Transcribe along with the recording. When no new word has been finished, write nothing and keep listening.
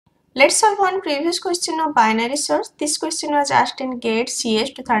Let's solve one previous question of binary search. This question was asked in GATE CS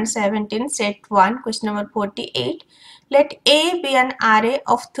 2017 set 1 question number 48. Let A be an array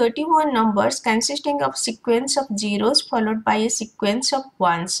of 31 numbers consisting of sequence of zeros followed by a sequence of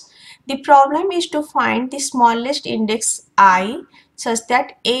ones. The problem is to find the smallest index I such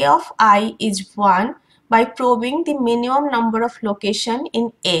that A of I is 1 by probing the minimum number of locations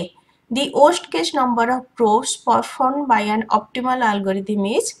in A. The worst case number of probes performed by an optimal algorithm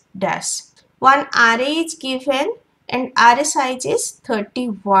is dash. One array is given and array size is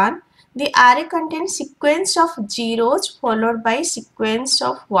 31. The array contains sequence of zeros followed by sequence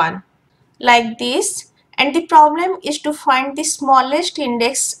of 1 like this, and the problem is to find the smallest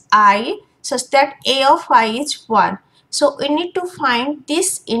index I such that A of I is 1. So we need to find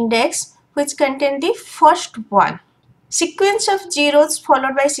this index which contains the first one. Sequence of zeros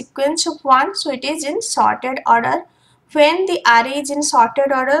followed by sequence of 1, so it is in sorted order. When the array is in sorted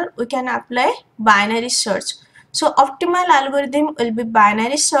order, we can apply binary search. So optimal algorithm will be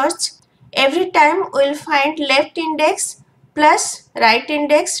binary search. Every time we will find left index plus right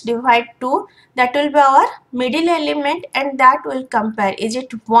index divide 2, that will be our middle element, and that will compare, is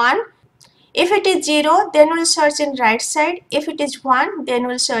it 1? If it is 0, then we'll search in right side. If it is 1, then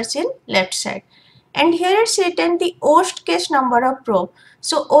we'll search in left side. And here it's written the worst case number of probe.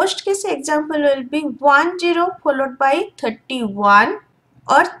 So worst case example will be 10 followed by 31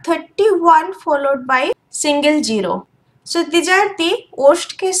 or 31 followed by single 0. So these are the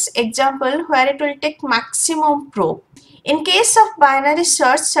worst case example where it will take maximum probe. In case of binary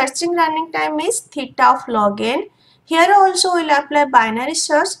search, searching running time is theta of log n. Here also we will apply binary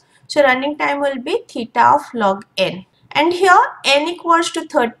search. So running time will be theta of log n. And here n equals to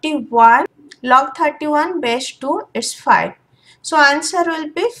 31. Log 31 base 2 is 5. So answer will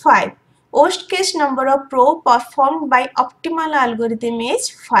be 5. Worst case number of probe performed by optimal algorithm is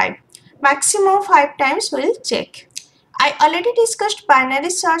 5. Maximum 5 times we will check. I already discussed binary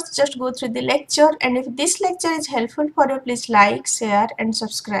search, just go through the lecture, and if this lecture is helpful for you, please like, share and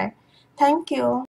subscribe. Thank you.